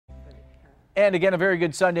And again, a very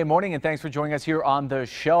good Sunday morning, and thanks for joining us here on the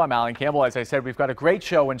show. I'm Alan Campbell. As I said, we've got a great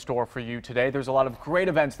show in store for you today. There's a lot of great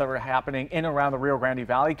events that are happening in and around the Rio Grande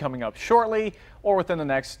Valley coming up shortly or within the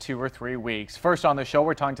next 2 or 3 weeks. First on the show,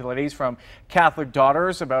 we're talking to the ladies from Catholic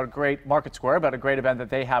Daughters about a great Market Square, about a great event that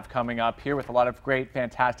they have coming up here with a lot of great,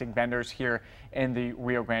 fantastic vendors here in the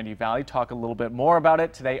Rio Grande Valley. Talk a little bit more about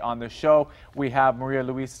it today on the show. We have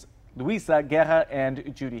Luisa Guerra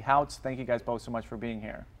and Judy Houts. Thank you guys both so much for being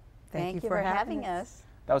here. Thank you for having us.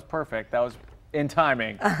 That was perfect. That was in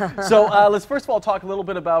timing. So let's first of all talk a little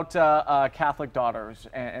bit about Catholic Daughters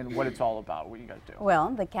and what it's all about, what you guys do.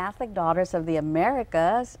 Well, the Catholic Daughters of the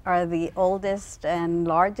Americas are the oldest and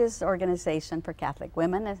largest organization for Catholic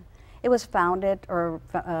women. It was founded or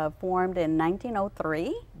formed in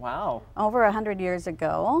 1903. Wow. Over 100 years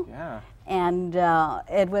ago. Yeah. And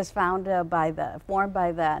it was formed by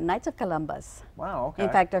the Knights of Columbus. Wow, okay. In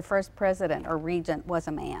fact, our first president or regent was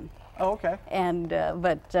a man. Oh, okay. And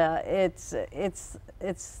it's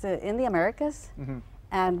in the Americas,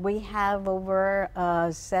 and we have over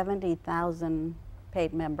 70,000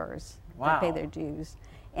 paid members that pay their dues,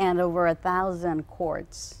 and over 1,000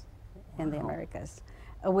 courts in the Americas.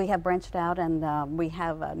 We have branched out, and we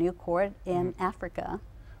have a new court in Africa,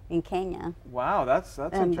 in Kenya. Wow, that's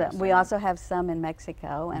interesting. We also have some in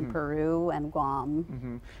Mexico and Peru and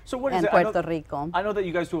Guam So what is and Puerto Rico. I know that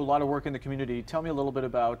you guys do a lot of work in the community. Tell me a little bit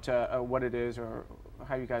about what it is or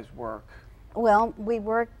how you guys work. Well, we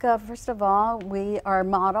work, first of all, our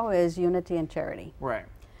motto is unity and charity. Right.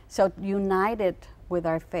 So united with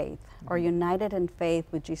our faith, or united in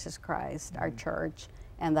faith with Jesus Christ, our church,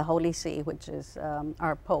 and the Holy See, which is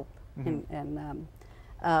our Pope.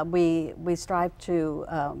 We strive to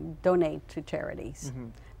donate to charities,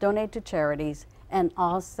 and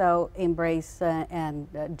also embrace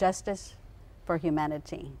justice for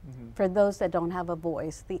humanity, for those that don't have a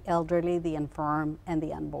voice, the elderly, the infirm, and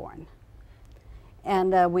the unborn.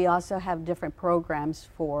 And we also have different programs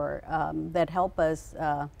for that help us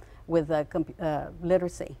with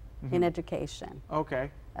literacy in education.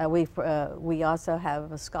 Okay. We also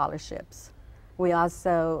have scholarships. We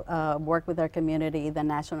also work with our community, the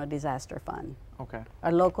National Disaster Fund,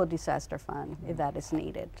 a local disaster fund, if that is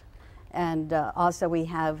needed. And also we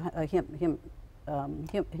have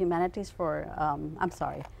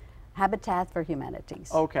Habitat for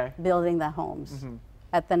Humanities, building the homes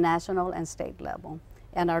at the national and state level.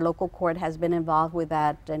 And our local court has been involved with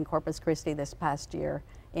that in Corpus Christi this past year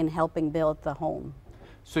in helping build the home.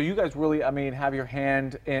 So you guys really, I mean, have your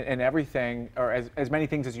hand in everything, or as many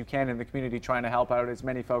things as you can in the community, trying to help out as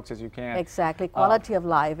many folks as you can. Exactly. Quality of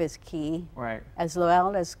life is key, as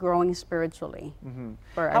well as growing spiritually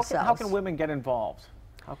for ourselves. How can women get involved?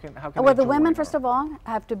 How can well, the women, first of all,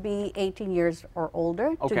 have to be 18 years or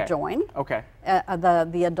older to join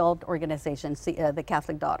the adult organization, the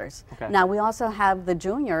Catholic Daughters. Now, we also have the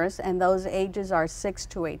juniors, and those ages are 6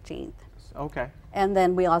 to 18. And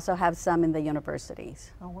then we also have some in the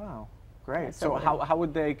universities. Oh, wow. Great. So how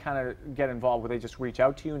would they kind of get involved? Would they just reach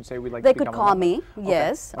out to you and say, we'd like to become a member? They could call me,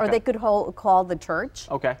 yes, or they could call the church.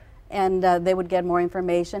 And they would get more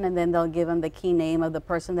information, and then they'll give them the key name of the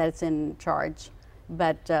person that's in charge.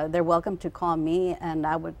 But they're welcome to call me, and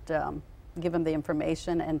I would give them the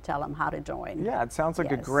information and tell them how to join. Yeah, it sounds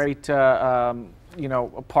like a great, you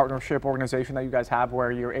know, a partnership organization that you guys have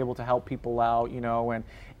where you're able to help people out, you know,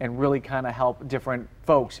 and really kind of help different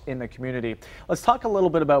folks in the community. Let's talk a little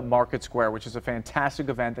bit about Market Square, which is a fantastic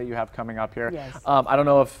event that you have coming up here. I don't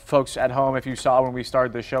know if folks at home, if you saw when we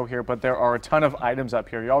started the show here, but there are a ton of items up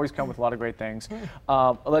here. You always come with a lot of great things.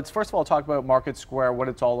 Let's first of all talk about Market Square, what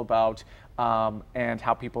it's all about, and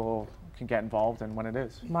how people can get involved and when it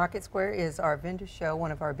is. Market Square is our vendor show,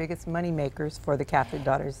 one of our biggest money makers for the Catholic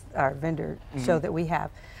Daughters, our vendor show that we have.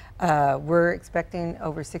 We're expecting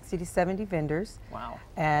over 60 to 70 vendors. Wow.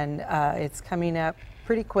 And it's coming up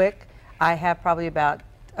pretty quick. I have probably about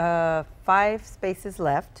 5 spaces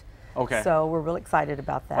left. So we're real excited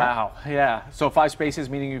about that. Wow, yeah. So 5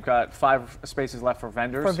 spaces, meaning you've got 5 spaces left for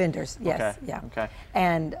vendors? For vendors, yes.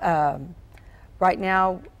 And right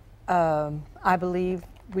now, I believe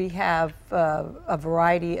we have a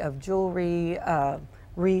variety of jewelry,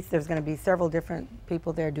 wreaths. There's going to be several different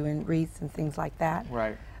people there doing wreaths and things like that.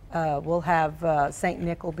 We'll have St.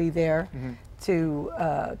 Nick will be there to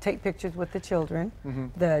take pictures with the children.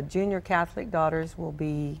 The junior Catholic Daughters will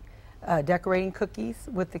be decorating cookies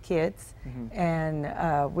with the kids. And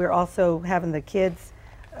we're also having the kids,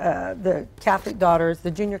 the Catholic Daughters,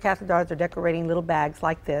 the junior Catholic Daughters are decorating little bags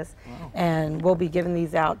like this. And we'll be giving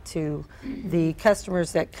these out to the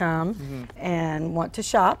customers that come and want to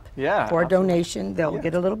shop for a donation. They'll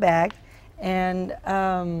get a little bag. And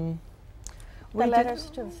The letters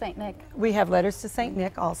to St. Nick. We have letters to St.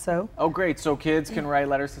 Nick also. Oh, great. So kids can write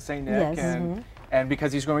letters to St. Nick. Yes. And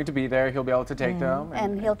because he's going to be there, he'll be able to take them.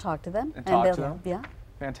 And he'll talk to them. And talk to them? Yeah.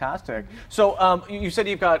 Fantastic. So you said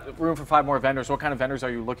you've got room for 5 more vendors. What kind of vendors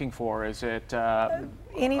are you looking for? Is it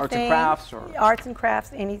anything, arts and crafts? Or? Arts and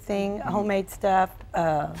crafts, anything, homemade stuff.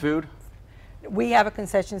 Food? We have a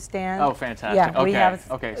concession stand. Oh, fantastic. Yeah, okay. we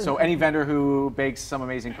have Okay, so any vendor who bakes some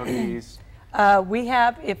amazing cookies. We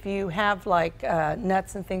have, if you have like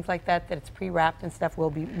nuts and things like that, that it's pre-wrapped and stuff,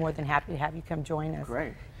 we'll be more than happy to have you come join us.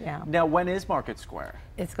 Great. Yeah. Now, when is Market Square?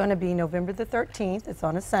 It's going to be November the 13th. It's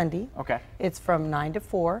on a Sunday. Okay. It's from 9 to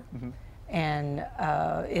 4. And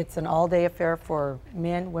it's an all-day affair for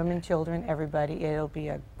men, women, children, everybody. It'll be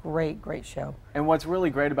a great, great show. And what's really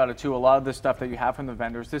great about it too, a lot of the stuff that you have from the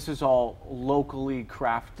vendors, this is all locally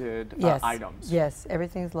crafted items. Yes,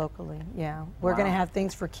 everything's locally. Yeah, we're going to have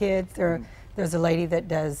things for kids. There's a lady that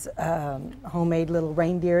does homemade little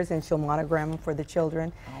reindeers, and she'll monogram them for the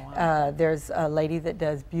children. Oh, wow. There's a lady that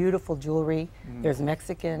does beautiful jewelry. There's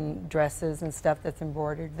Mexican dresses and stuff that's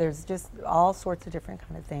embroidered. There's just all sorts of different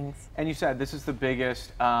kind of things. And you said this is the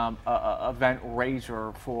biggest event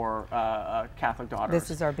raiser for Catholic Daughters.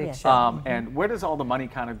 This is our big show. And where does all the money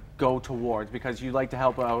kind of go towards? Because you like to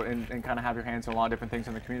help out and kind of have your hands in a lot of different things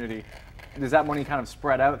in the community. Does that money kind of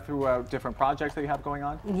spread out throughout different projects that you have going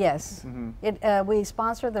on? Yes. We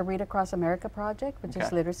sponsor the Read Across America project, which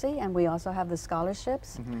is literacy, and we also have the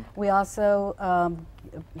scholarships. We also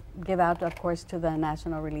give out, of course, to the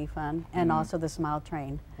National Relief Fund and also the Smile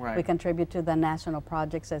Train. Right. We contribute to the national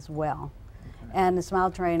projects as well. And the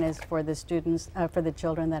Smile Train is for the students, for the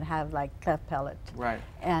children that have like cleft palate. Right.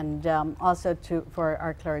 And also for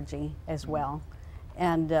our clergy as well.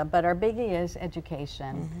 And but our biggie is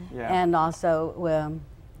education, and also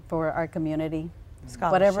for our community,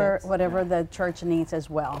 whatever the church needs as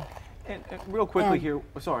well. And real quickly here,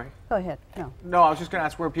 sorry. Go ahead. No, I was just going to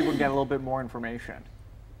ask where people can get a little bit more information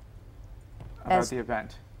about the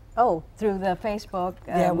event. Oh, through the Facebook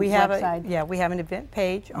we have website. We have an event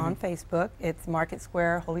page on Facebook. It's Market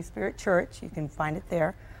Square Holy Spirit Church. You can find it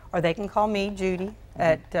there, or they can call me, Judy,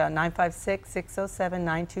 at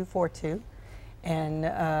 956-607-9242. And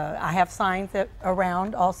I have signs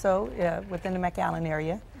around also within the McAllen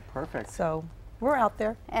area. Perfect. So we're out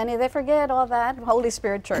there. And if they forget all that, Holy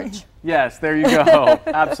Spirit Church. Yes, there you go.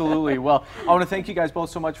 Absolutely. Well, I want to thank you guys both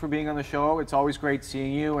so much for being on the show. It's always great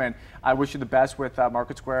seeing you, and I wish you the best with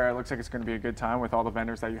Market Square. It looks like it's going to be a good time with all the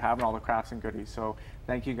vendors that you have and all the crafts and goodies. So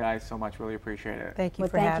thank you guys so much. Really appreciate it. Thank you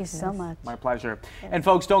for having us. Thank you so much. My pleasure. And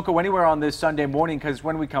folks, don't go anywhere on this Sunday morning, because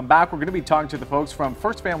when we come back, we're going to be talking to the folks from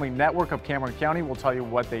First Family Network of Cameron County. We'll tell you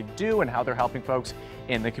what they do and how they're helping folks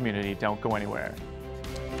in the community. Don't go anywhere.